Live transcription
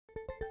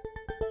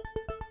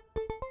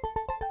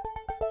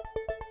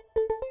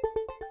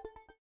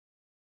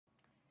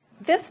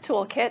This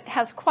toolkit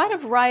has quite a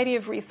variety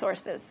of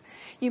resources.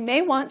 You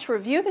may want to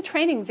review the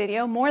training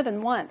video more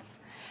than once.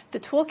 The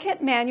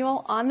toolkit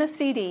manual on the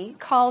CD,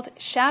 called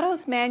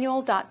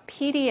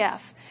shadowsmanual.pdf,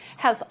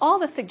 has all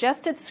the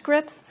suggested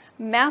scripts,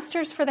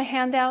 masters for the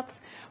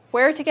handouts,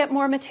 where to get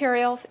more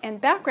materials, and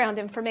background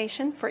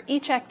information for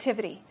each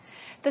activity.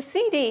 The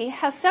CD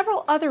has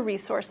several other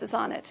resources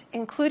on it,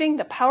 including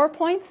the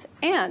PowerPoints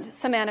and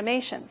some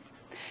animations.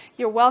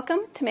 You're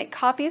welcome to make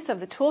copies of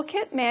the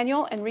Toolkit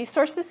Manual and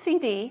Resources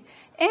CD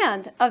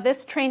and of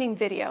this training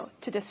video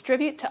to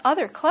distribute to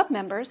other club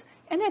members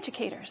and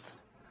educators.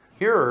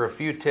 Here are a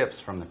few tips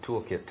from the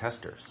Toolkit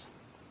testers.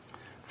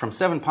 From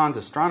Seven Ponds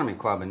Astronomy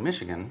Club in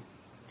Michigan,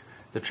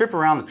 the trip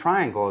around the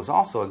triangle is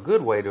also a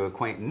good way to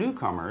acquaint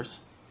newcomers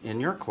in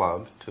your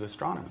club to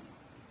astronomy.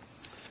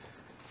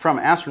 From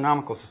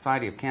Astronomical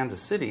Society of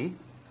Kansas City,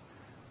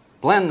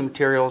 blend the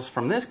materials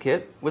from this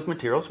kit with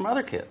materials from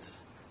other kits.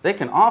 They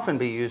can often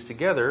be used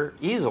together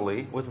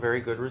easily with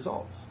very good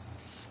results.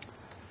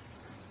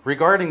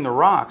 Regarding the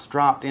rocks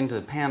dropped into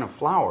the pan of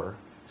flour,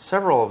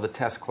 several of the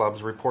test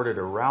clubs reported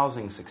a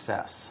rousing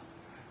success.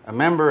 A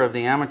member of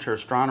the Amateur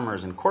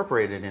Astronomers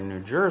Incorporated in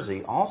New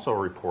Jersey also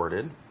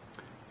reported,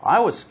 "I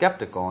was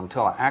skeptical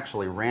until I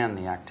actually ran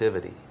the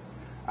activity.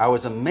 I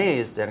was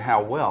amazed at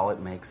how well it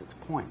makes its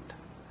point.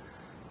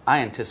 I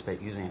anticipate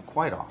using it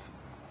quite often."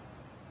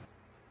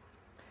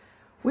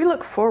 We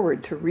look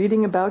forward to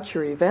reading about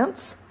your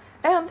events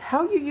and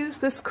how you use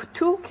this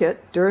toolkit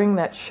during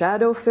that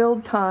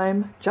shadow-filled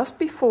time just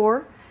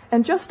before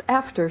and just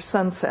after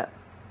sunset,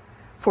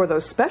 for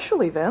those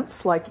special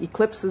events like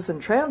eclipses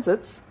and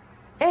transits,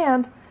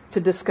 and to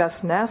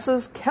discuss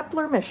NASA's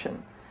Kepler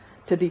mission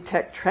to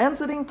detect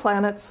transiting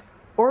planets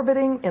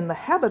orbiting in the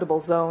habitable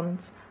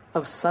zones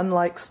of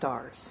sun-like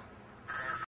stars.